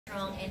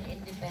strong and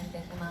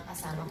independent na mga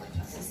kasama ko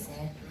dito sa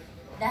set.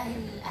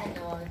 Dahil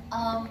ako,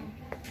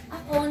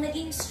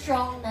 naging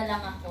strong na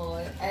lang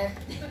ako.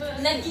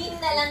 Naging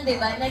na lang,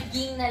 di ba?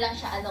 Naging na lang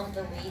siya along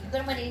the way.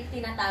 Pero mali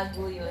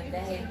tinatago yun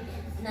dahil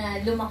na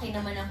lumaki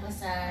naman ako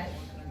sa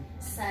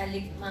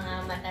mga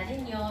mata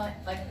ninyo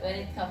when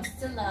it comes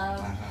to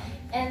love.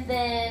 And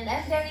then,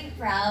 I'm very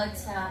proud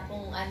sa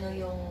kung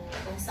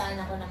saan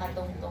ako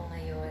nakatungtong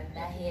ngayon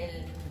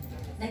dahil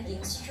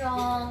naging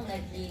strong,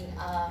 naging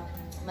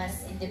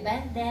mas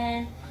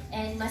independent,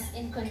 and mas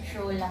in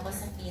control ako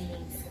sa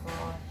feelings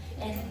ko.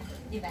 And,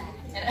 di ba?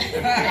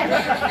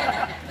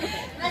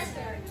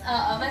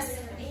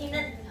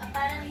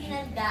 Parang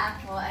hinanda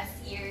ako as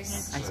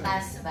years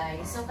pass by.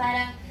 So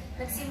parang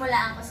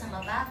nagsimula ako sa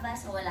mababa,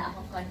 so wala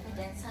akong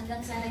confidence, hanggang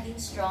sa naging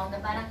strong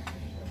na parang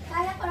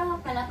kaya ko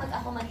naman pala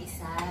pag ako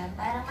mag-isa.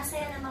 Parang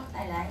masaya naman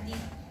pala,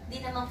 hindi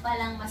naman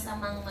palang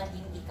masamang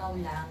maging ikaw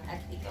lang at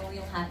ikaw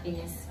yung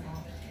happiness mo.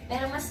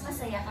 Pero mas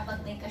masaya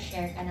kapag may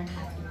ka-share ka ng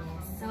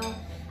happiness. So,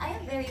 I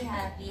am very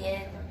happy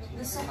and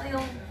gusto ko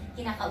yung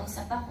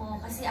kinakausap ako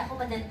kasi ako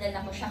madaldal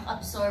ako, shock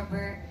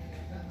absorber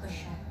ko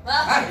siya.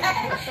 Wow!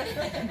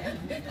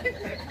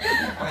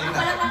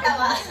 Walang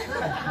natawa.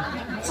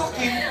 It's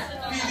okay.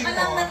 Feeling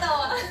Walang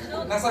natawa.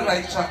 Nasa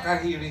right track ka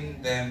hearing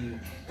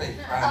them.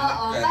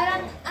 Oo,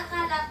 parang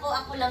akala ko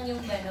ako lang yung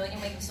gano'n,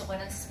 yung may gusto ko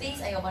ng space,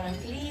 ayoko ng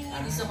clean,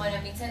 gusto ko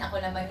na minsan ako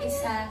na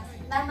mag-isa.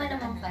 Tama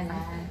naman pala.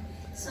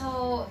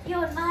 So,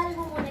 yun, mahal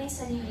mo muna yung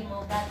sarili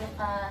mo bago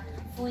ka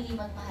fully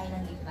magmahal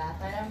ng iba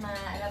para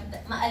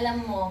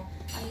maalam mo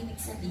ang ibig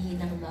sabihin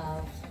ng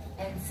love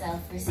and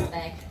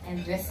self-respect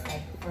and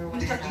respect for one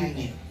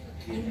another.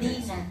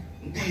 Hindi na.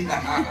 Hindi na.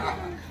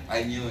 I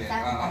knew it.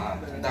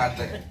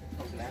 Dati.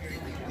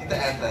 Tita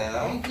Ethel.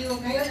 Thank you.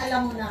 Ngayon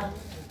alam mo na,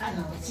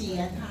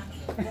 siyan ha.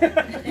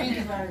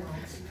 Thank you very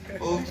much.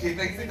 Okay,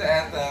 thanks Tita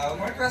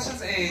Ethel. More questions,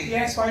 A.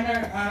 Yes,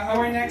 partner.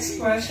 Our next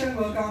question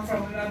will come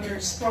from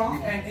another strong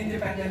and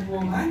independent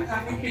woman.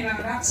 Ang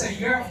pinanganak sa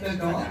Year of the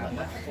Dog,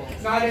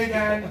 no other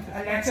than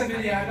Alexa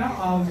Villano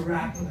of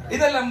Rappler.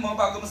 Inalam mo,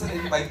 bago mo sa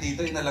invite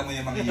dito, inalam mo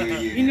yung mga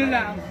year-year.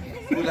 Inulang.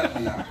 Ulang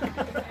lang.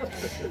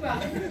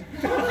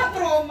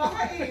 Nakaka-trauma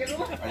ka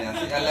Ayan,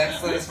 si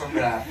Alexa is from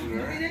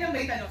Rappler. Hindi na lang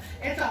may tanong.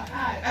 Ito,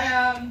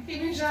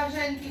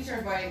 pinunjajan Teacher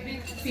Boy,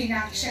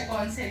 pinaksya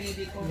ko ang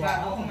sarili ko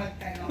bago ako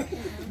magtanong.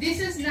 This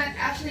is not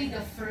actually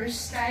the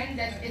first time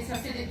that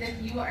that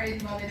you are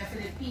involved in a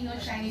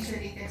Filipino-Chinese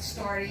related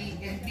story,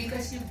 and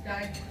because you've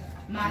done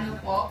Mano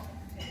po,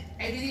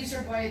 I believe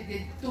Sir Boy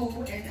did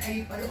 2 and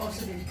I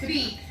also did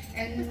 3,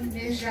 and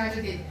Ms. Jado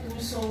did 2,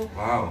 so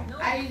wow.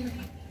 I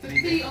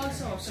 3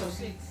 also, so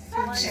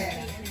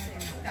share.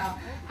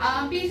 Now,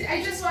 I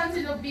just want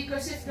to know,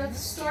 because if the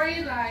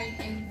storyline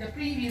in the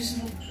previous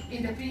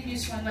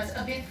one was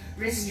a bit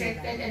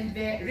restricted and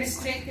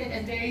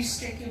very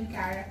strict yung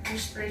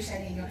characters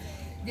person ninyo,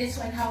 this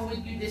one, how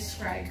would you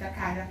describe the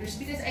characters?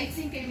 Because I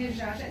think in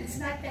Joshua, it's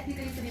not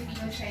technically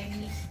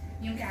Filipino-Chinese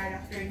yung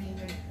character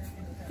ninyo,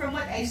 from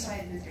what I saw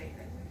in the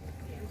trailer.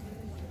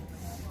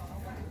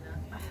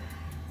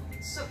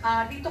 So,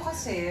 dito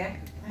kasi,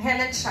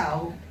 Helen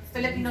Chow,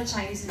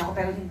 Filipino-Chinese din ako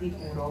pero hindi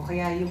puro.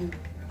 Kaya yung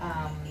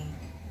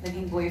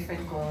naging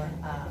boyfriend ko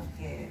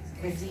kay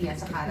Zia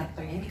sa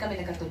character niya, hindi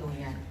kami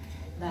nagkatuluyan.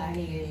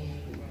 Dahil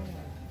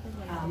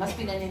mas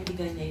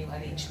pinanindigan niya yung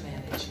arranged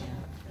marriage niya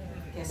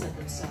kesa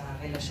dun sa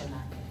relasyon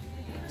natin.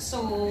 So,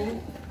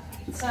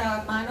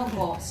 sa Mano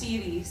po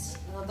series,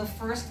 the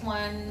first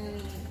one,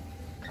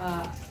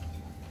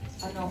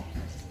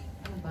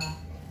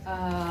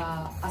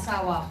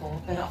 asawa ko,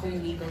 pero ako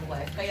yung legal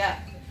wife.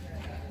 Kaya,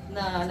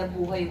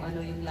 nabuhay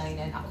yung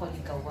line yan, ako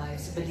ikaw wife,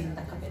 si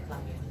Belinda Kapit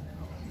lang yun.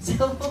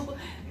 So,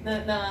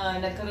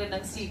 nagkaroon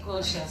ng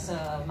sequel siya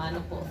sa Mano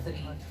po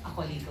 3,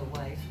 ako legal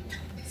wife.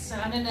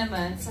 Sa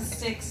naman, sa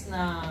 6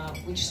 na,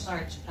 which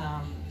start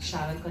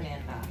Sharon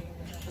Cuneta,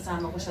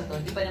 kasama ko siya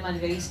doon. Di ba naman,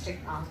 very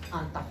strict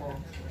aunt ako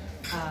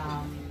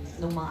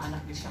nung mga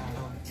anak ni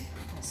Sharon.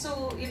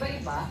 So,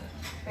 iba-iba,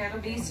 pero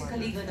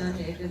basically ganun,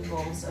 it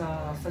involves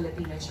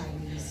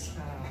Filipino-Chinese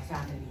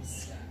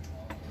families.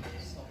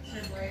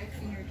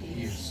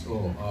 Yes,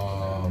 so,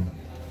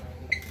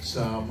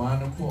 sa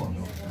Mano po,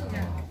 marami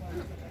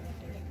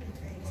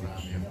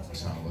yung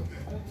asawa.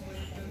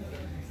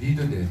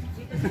 Dito din.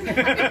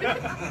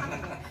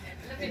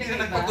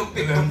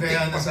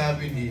 Kaya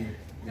nasabi ni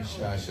Miss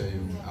Shasha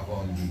yung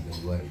ako ang legal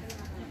wife.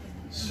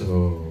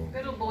 So...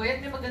 Pero boy,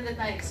 may maganda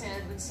tayo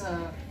eksena dun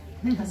sa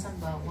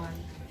Kasambawan.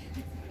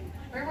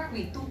 Where were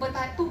we? 2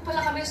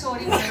 pala kami,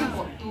 sorry, meron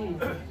po, 2.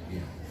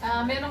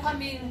 Meron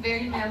kaming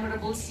very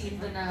memorable scene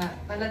doon na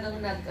talagang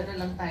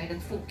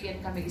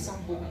nag-Fukien kami, isang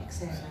buong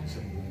eksena.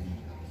 Isang buong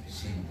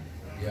scene,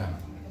 yeah.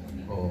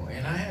 Oh,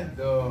 and I had,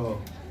 doon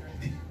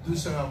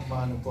sa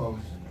Mano po, I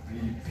was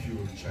really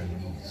pure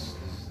Chinese.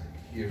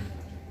 Here,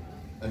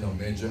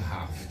 medyo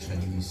half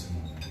Chinese.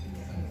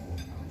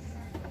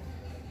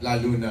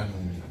 Lalo na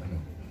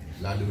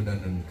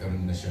nung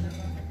karoon na siya ng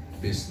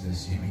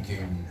business, he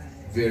became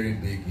very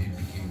big, he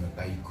became a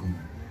tycoon.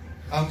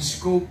 ang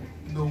scope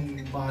nung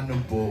Mano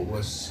po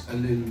was a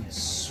little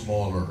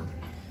smaller.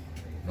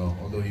 No,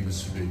 although he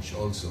was rich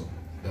also,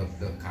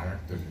 the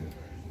character.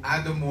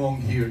 Adam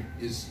Wong here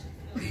is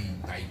a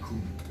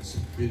tycoon, is a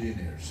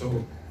billionaire.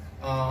 So,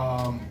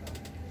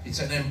 it's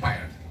an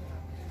empire.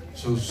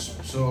 So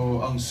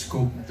ang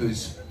scope to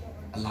is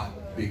a lot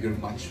bigger,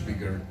 much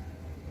bigger,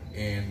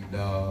 and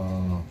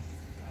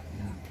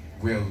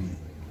well,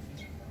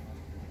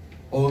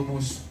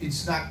 almost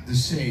it's not the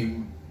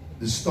same.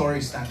 The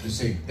story is not the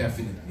same,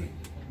 definitely.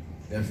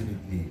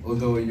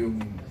 Although yung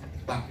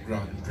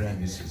background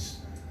premise is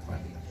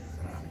funny.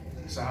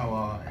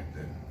 Sawa, and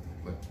then,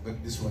 but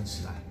this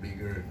one's not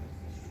bigger,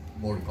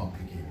 more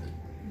complicated.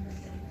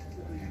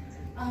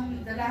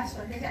 The last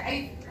one,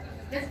 kasi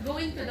just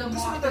going to the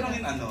Gusto ko mall.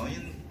 tanongin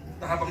yung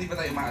habang di pa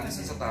tayo maalis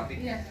sa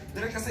topic. Yeah.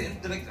 Direct kasi,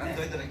 direct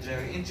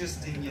Jerry,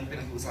 interesting yung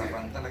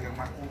pinag-uusapan. Talagang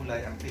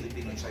makulay ang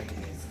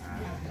Filipino-Chinese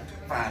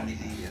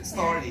family and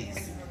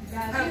stories.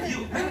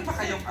 Meron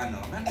pa kayong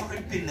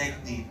pinag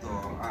dito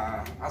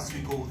as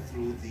we go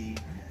through the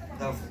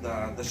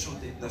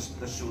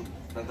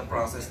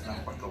process ng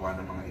paggawa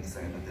ng mga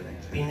eksena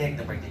direct? Pinag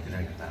na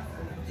particular tao.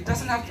 It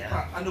doesn't have to,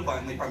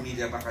 may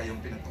pamilya ba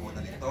kayong pinagtuunan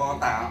nito?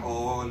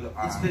 Tao?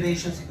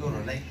 Inspiration siguro.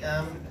 Like,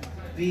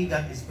 we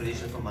got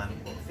inspiration from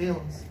Manpo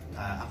films.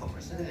 Ako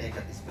personally, I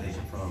got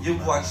inspiration from...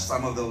 You've watched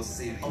some of those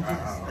series? Oh,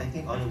 yes, I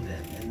think all of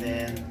them. And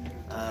then,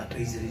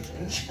 Crazy Rich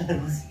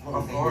Asians.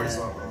 Of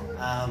course.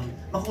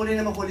 Makulay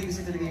na makulay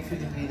kasi talaga yung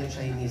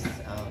Filipino-Chinese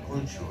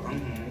culture.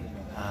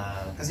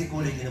 Kasi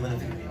kulay din naman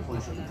ng Filipino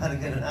culture.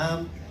 Parang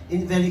ganun.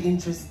 Very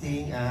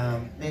interesting.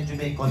 Medyo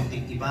may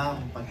konting iba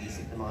ang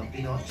pag-iisip ng mga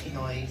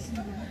Pinoys.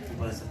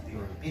 Kumpara sa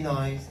pure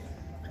Pinoys.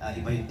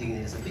 Iba yung tingin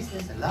nila sa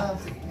business, sa love,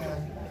 sa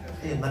ganyan.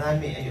 Ayun,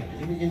 marami. Ayun,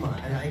 yung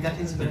mga. I got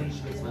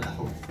inspirations. Wala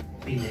akong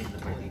pinag na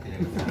particular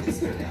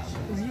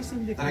inspiration.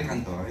 Tarik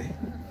Antoy?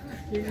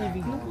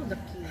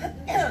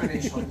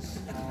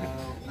 Inspirations.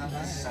 Not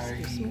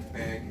necessarily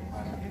peg,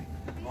 parang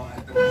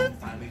itong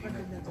family na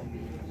itong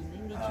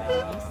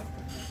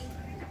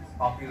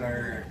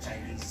popular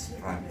Chinese,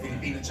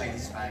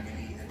 Filipino-Chinese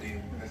family. Ito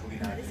yung gagawin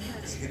natin.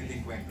 Siguro din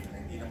kwento na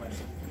hindi naman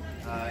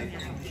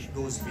it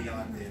goes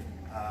beyond it.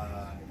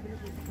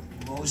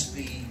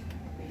 Mostly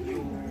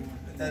yung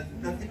the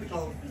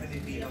typical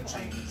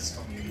Filipino-Chinese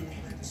community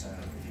dito sa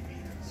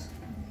Pilipinas.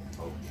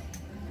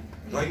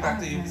 Going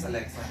back to you, Miss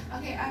Alexa.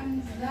 Okay,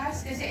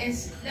 last kasi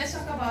is, let's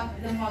talk about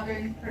the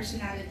modern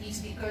personalities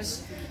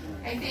because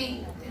I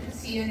think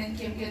Sion and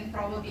Kim can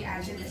probably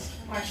answer this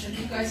question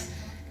because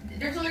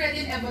there's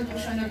already an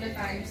evolution of the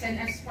times and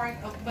as part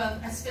of,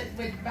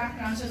 with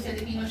backgrounds of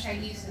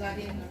Filipino-Chinese,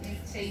 lagi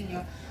sa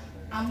inyo,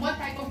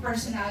 what type of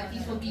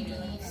personalities will we be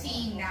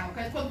seeing now?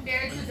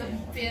 Compared to the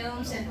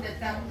films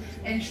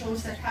and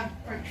shows that have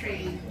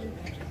portrayed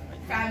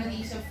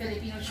families of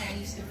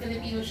Filipino-Chinese, the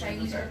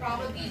Filipino-Chinese are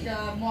probably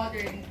the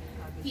modern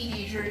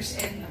teenagers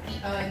and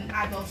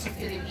adults of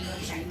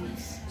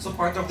Filipino-Chinese. So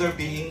part of their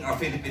being a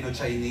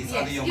Filipino-Chinese,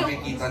 ano yung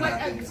makikita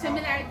natin?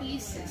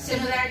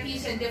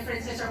 Similarities and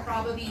differences are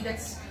probably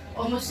that's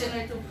almost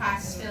similar to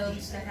past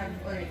films that have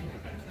already.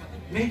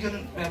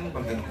 Meron bang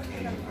ganun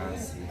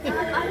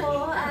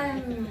Ako,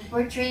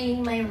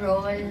 portraying my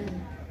role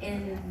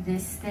in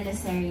this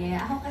teleserye.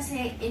 Ako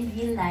kasi in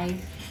real life,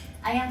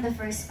 I am the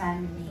first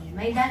family.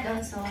 My dad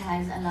also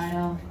has a lot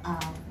of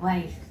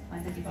wife.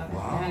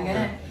 Wow.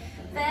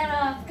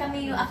 Pero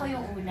ako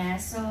yung una.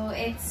 So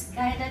it's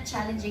kind of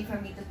challenging for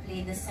me to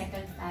play the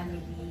second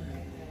family.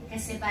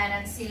 Kasi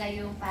parang sila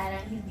yung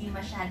parang hindi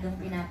masyadong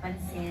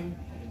pinapansin.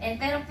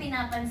 Pero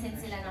pinapansin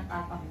sila ng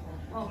papa ko.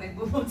 Oh, may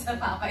bubog sa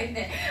papa.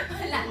 Hindi.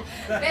 Wala.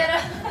 Pero...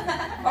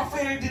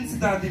 fair din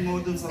si daddy mo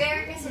dun sa...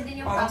 Fair kasi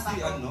din yung papa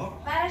ko.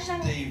 Para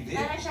siyang David?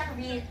 Para siyang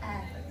real...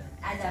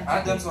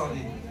 Adam,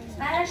 sorry.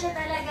 Para siya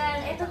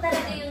talagang, ito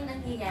talaga yung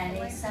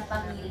nangyayari sa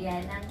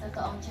pamilya ng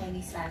totoong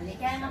Chinese family.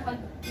 Kaya nga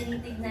pag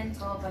tinitignan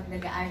ko, pag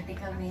nag-aarte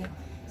kami,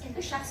 sabi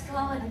ko, shucks,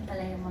 kawawa din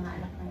pala yung mga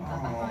anak ng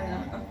papa ko.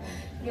 No?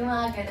 Yung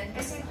mga ganun.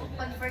 Kasi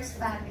pag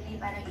first family,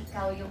 parang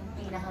ikaw yung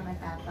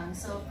pinakamatapang.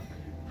 So,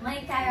 my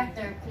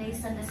character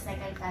plays on the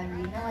second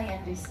family. Now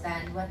I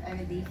understand what are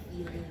they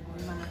feeling,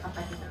 yung mga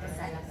kapatid ko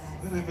sa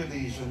labas.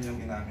 Revelation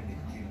yung inamin ni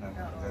Kim na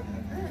ganyan.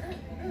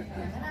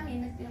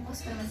 Marami,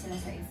 nagpinupost ko naman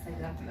sila sa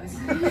Instagram ko.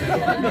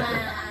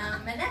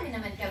 Madami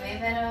naman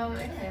kami, pero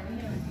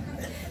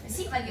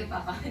sipag yung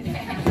papa ko.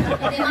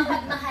 Hindi,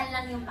 mapagmahal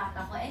lang yung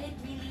papa ko. And it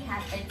really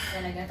happens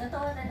talaga.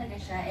 Totoo talaga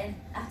siya and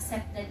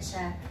accepted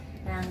siya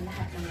ng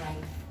lahat ng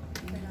life.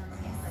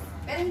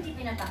 Pero hindi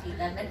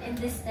pinapakita. But in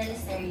this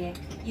teleserye,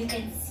 you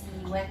can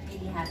see what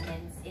really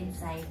happens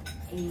inside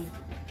a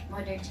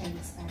modern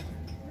Chinese family.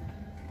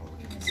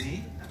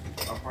 See?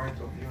 A part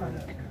of your...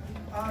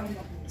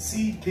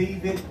 See,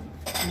 David,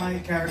 my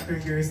character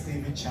here is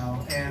David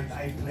Chow, and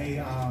I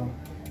play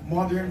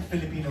modern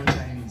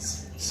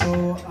Filipino-Chinese.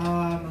 So,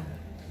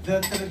 the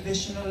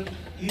traditional,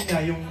 yun nga,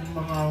 yung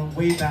mga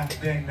way back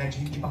then,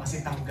 medyo hindi pa kasi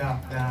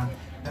tanggap na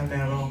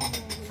merong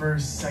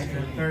first,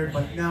 second, and third.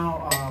 But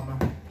now,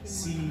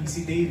 si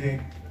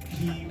David,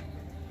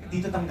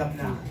 dito tanggap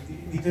na.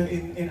 Dito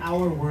in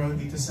our world,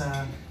 dito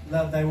sa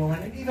Love Thy Woman,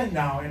 and even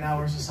now in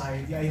our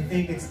society, I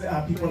think it's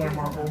people are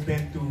more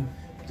open to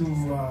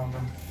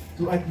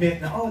admit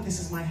na, oh, this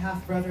is my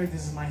half brother,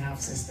 this is my half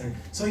sister.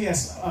 So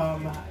yes,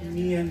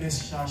 me and Miss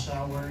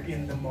Shasha were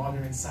in the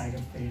modern side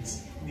of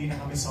things. Hindi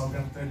na kami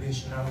sobrang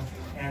traditional,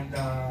 and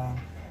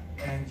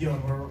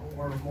yun,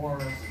 we're more,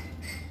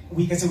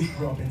 kasi we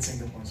grew up in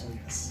Singapore, so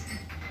yes.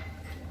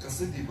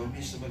 Kasi di ba,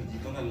 mismo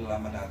dito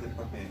nalalaman natin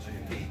pag medyo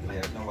yung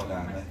patriarch na wala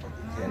na, pag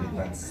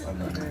inheritance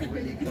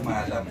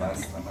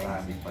lumalabas na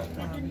marami pa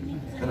na.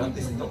 Pero at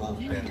least ito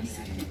open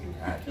si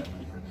Adam.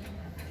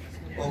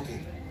 Okay.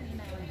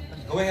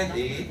 Go ahead,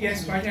 eh.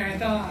 Yes, partner.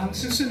 Ito, ang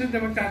susunod na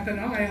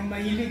magtatanong ay ang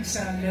mahilig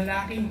sa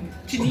lalaking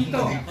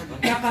chinito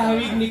na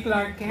kahawig ni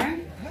Clark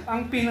Kent.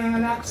 Ang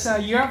pinanganak sa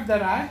Year of the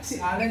Rat,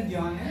 si Alan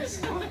Diones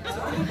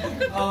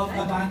of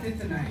Abante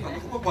Tonight.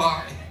 Ano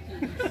ba?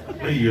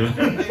 Ayun.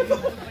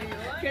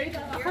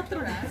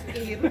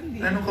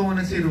 Tanong ko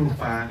muna si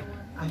Rufa.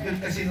 Ang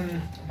cute kasi nung,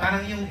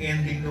 parang yung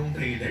ending nung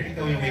trailer,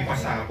 ikaw yung may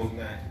pasabog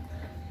na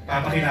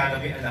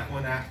papakilala mo yung anak mo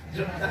na,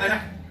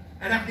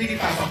 anak din ni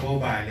Papa Bo,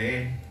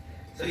 bale.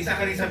 So isa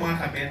ka rin sa mga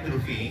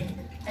kapet-roofing?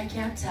 I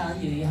can't tell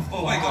you.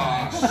 Oh my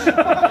gosh!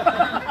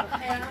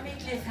 Kaya nga may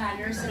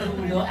cliffhanger sa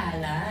dulo,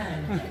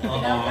 Alan.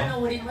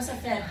 Pinapanoorin mo sa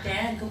Feb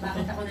 10 kung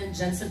bakit ako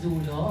nandyan sa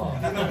dulo.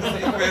 Ano ba sa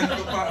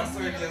ikwento pa as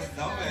early as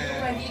now,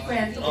 eh? Pwede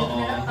ikwento ko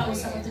na lang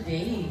kausap ko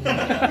today.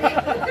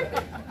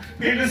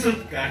 May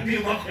lusot ka, hindi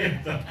mo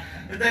makwento.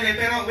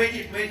 Pero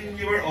when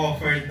you were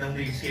offered ng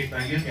Dreamscape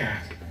na yun nga,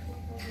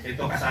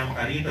 ito kasama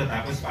ka rito,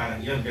 tapos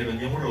parang yun,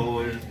 gano'n yung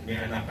role, may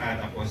anak ka,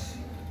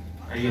 tapos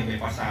ayun,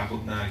 may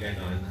pasabog na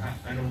gano'n.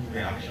 Anong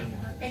reaction mo?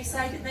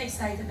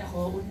 Excited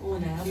ako.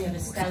 Una, we have a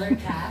stellar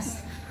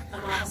cast. Ang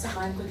mga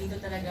kasamahan ko dito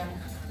talagang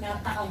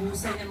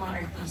napakahusay ng mga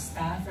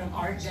artista from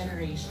our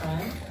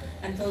generation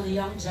until the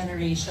young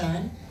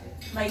generation.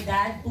 My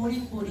dad,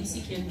 puring-puri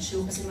si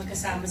Chui kasi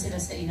magkasama sila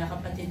sa ina,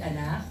 kapatid,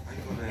 anak.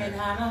 And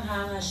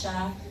hangang-hanga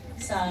siya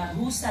sa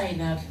husay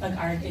na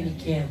pag-arte ni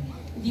Kim.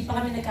 Hindi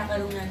pa kami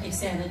nagkakaroon ng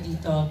eksena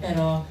dito,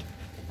 pero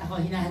ako,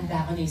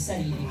 hinahanda ko na yung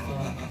sarili ko.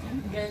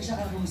 Ganun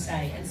siya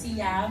kahusay. And si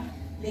Yam,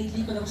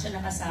 lately ko lang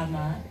siya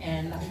nakasama,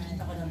 and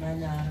nakikita ko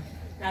naman na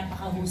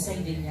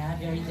napakahusay din niya,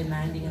 very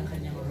demanding ang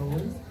kanyang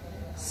role.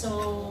 So,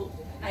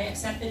 I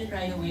accepted it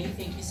right away.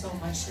 Thank you so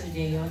much,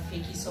 Rodeo.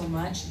 Thank you so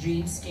much,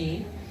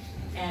 Dreamscape,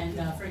 and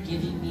for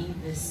giving me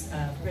this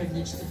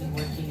privilege to be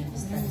working in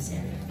this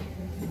teleserye.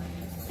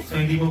 So,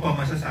 hindi mo pa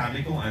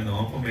masasabi kung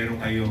meron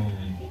kayong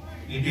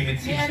intimate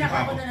scenes ni Papa? May anak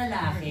ako na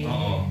lalaki.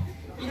 Oo.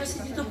 You know, si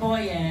Tito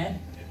Boyet,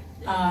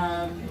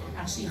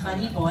 actually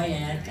Honey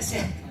Boyet, kasi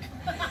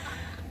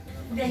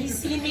he's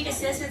seen me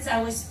kasi since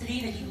I was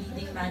 3, naging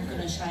leading man ko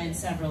na siya in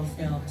several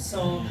films.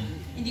 So,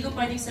 hindi ko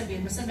pwedeng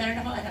sabihin, basta meron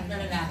ako anak na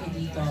lalaki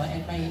dito,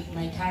 and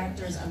my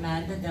character is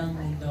Amanda Del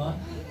Mundo.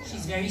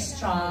 She's very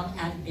strong,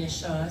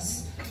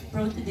 ambitious,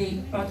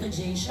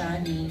 protege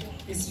siya ni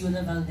Miss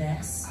Yula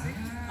Valdez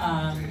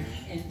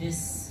in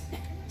this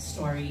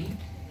story.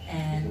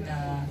 And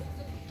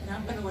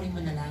panoorin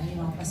mo na lang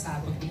yung mga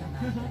pasabog ni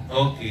Amanda.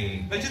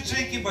 Okay. Medyo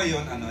tricky ba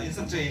yun? Yung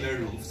sa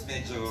trailer roofs,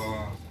 medyo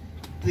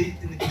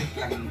tiniklik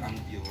lang ang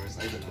viewers.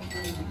 I don't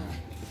know.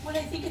 Well,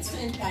 I think it's to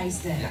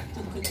entice them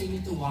to continue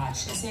to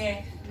watch.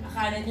 Kasi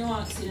akala nyo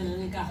sila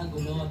lang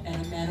nagkakagulo,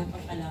 pero meron pa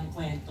palang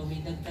kwento,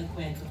 may dagdag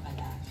kwento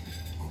pala.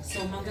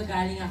 So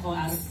manggagaling ako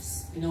out of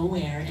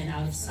nowhere and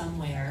out of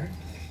somewhere,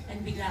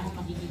 and bigla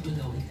ako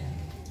makikigulo with them.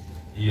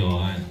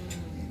 Yun.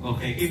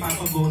 Okay, kay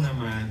Papa Bo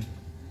naman.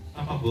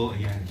 Papa Bo,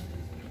 ayan.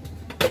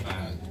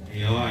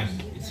 Ayun.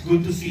 It's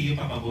good to see you,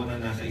 Papa Bo,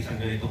 na nasa isang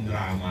ganitong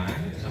drama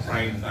sa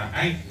prime time.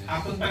 Ay,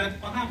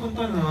 panghapon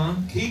to, no?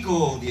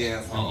 Kiko,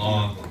 yes.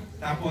 Oo.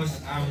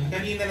 Tapos,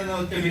 kanina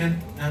nanonood kami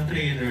ng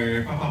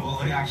trailer, Papa Bo,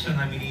 ang reaction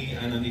namin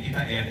ni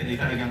Tita Ethel,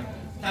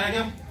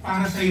 talagang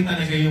para sa'yo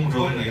talaga yung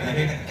role.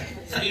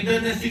 Sa edad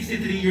na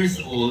 63 years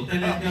old,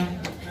 talagang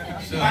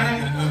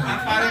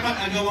para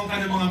pag-agawan ka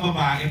ng mga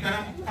babae,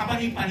 parang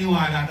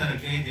kapag-ipaniwala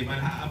talaga eh, di ba?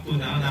 Up to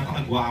now,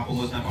 napakagwapo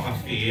mo,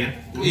 napaka-fit.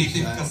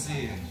 Creative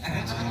kasi.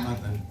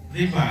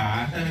 Di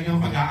ba? Talagang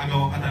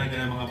pag-aagawan ka talaga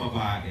ng mga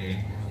babae.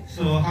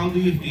 So, how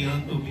do you feel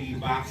to be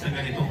back sa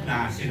ganitong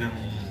klase ng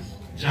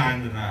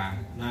genre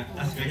na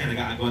tas ganyan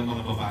nag-aagawan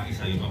mga babae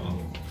sa'yo, Papa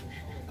Bo?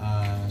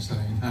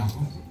 Sanay na ako.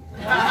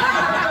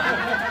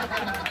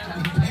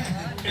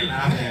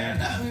 Kailangan.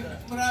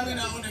 Marami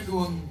na ako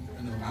nagawang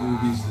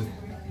movies that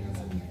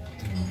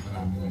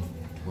maraming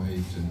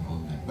wives and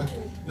all that. But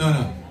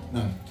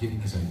no,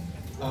 kidding aside.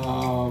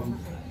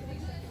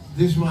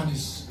 This one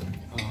is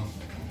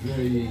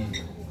very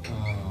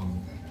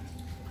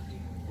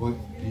what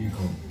do you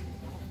call it?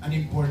 An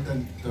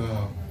important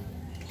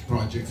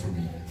project for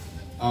me.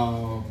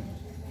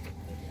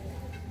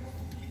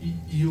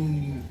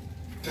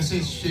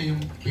 Kasi siya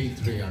yung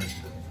patriarch,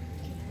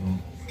 no?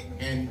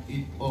 And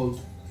it all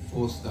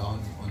falls down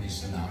on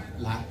his lap.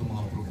 Lahat ng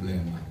mga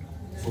problema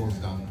falls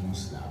down on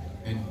his lap.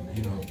 And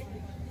you know,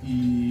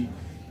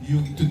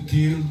 to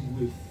deal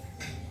with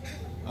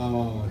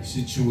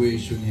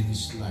situation in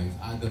his life,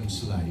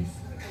 Adam's life,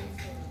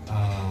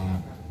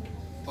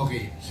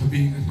 okay,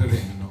 sabihin ko na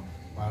rin, no?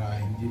 Para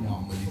hindi na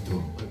ako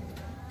malito. But,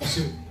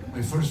 kasi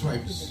my first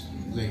wife is,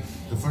 like,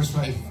 the first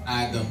wife of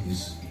Adam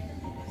is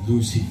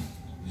Lucy,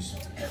 is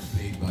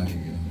played by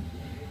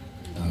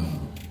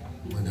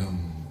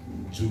Madam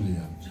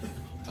Julia.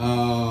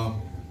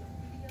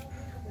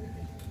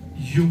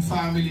 Yung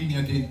family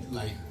niya didn't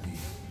like me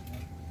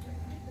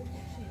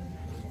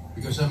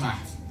because I'm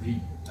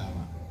half-breed,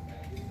 tama.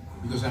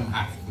 Because I'm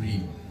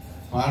half-breed.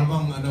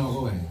 Parang ano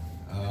ako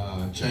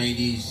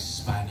Chinese,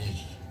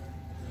 Spanish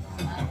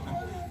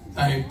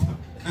type.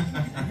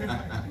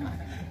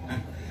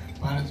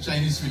 Parang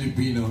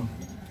Chinese-Filipino.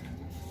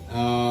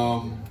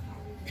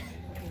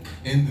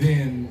 And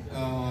then,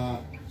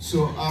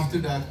 so after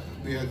that,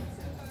 we had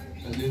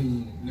a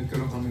little,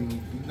 nagkaroon kami,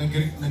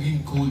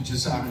 naging cold siya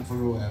sa akin for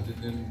a while.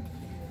 And then,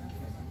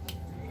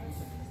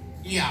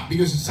 yeah,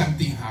 because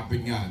something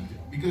happened nga.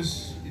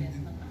 Because,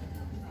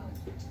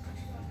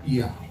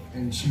 yeah,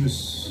 and she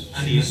was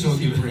so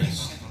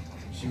depressed.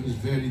 She was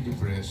very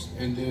depressed.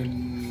 And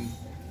then,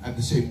 at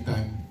the same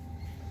time,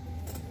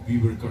 we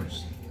were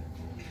cursed.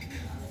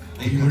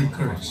 We were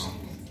cursed.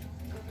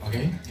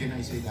 Okay? Can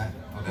I say that?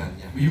 Okay.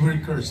 We were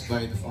cursed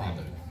by the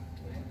Father.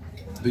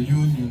 The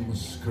union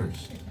was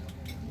cursed.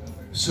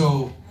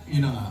 So,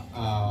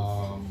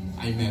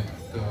 I met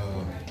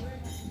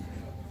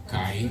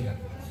Kai,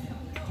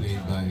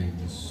 played by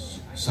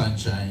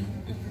Sunshine.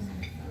 And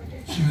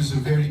she was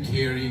a very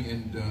caring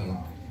and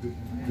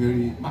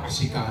very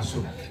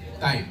makasikaso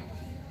type.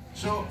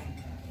 So,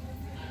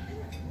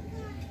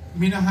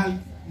 minahal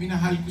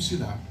ko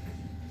sila,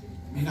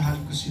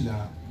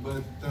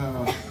 but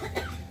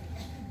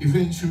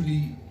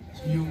eventually,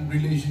 yung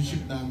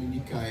relationship namin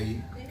ni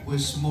Kai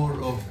was more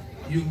of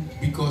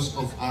because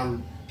of our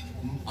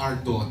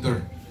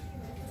daughter,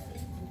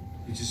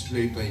 which is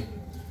played by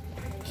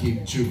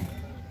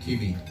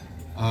Kimi.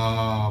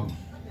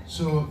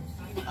 So,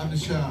 ano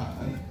siya,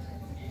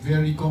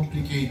 very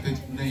complicated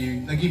na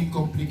yun, naging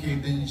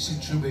complicated yung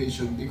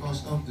situation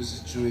because of the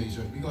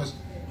situation. Because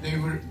they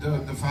were,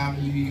 the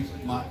family,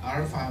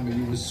 our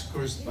family was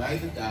cursed by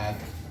the dad.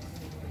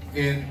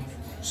 And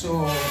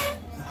so,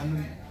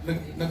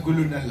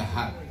 nagulo na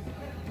lahat.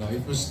 No,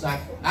 it was not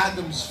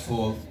Adam's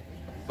fault,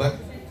 but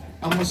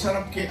ang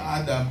masarap kay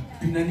Adam,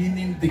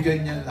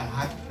 pinaninindigan niya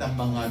lahat ng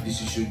mga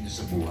desisyon niya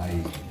sa buhay.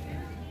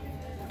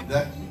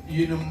 That,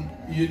 yun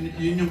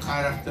yung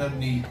character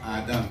ni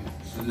Adam.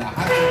 So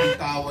lahat ng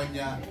bitawan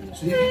niya.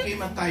 So he became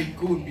a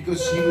tycoon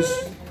because he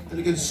was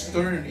talagang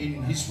stern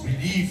in his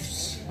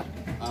beliefs.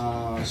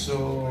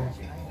 So,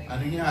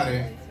 ano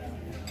nangyari?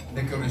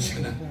 Nagkaroon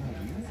siya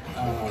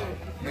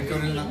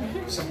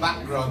sa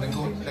background,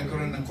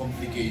 nagkaroon ng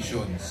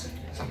complications.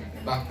 Sa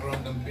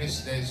background ng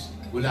business,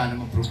 wala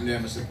namang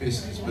problema sa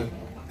business, but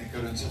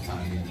nagkaroon sa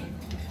family.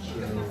 So,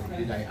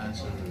 did I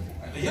answer the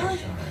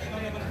question?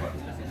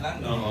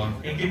 Oo.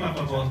 Thank you,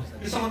 Papa Paul.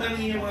 Gusto ko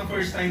tanongin yung mga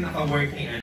first time naka-work ni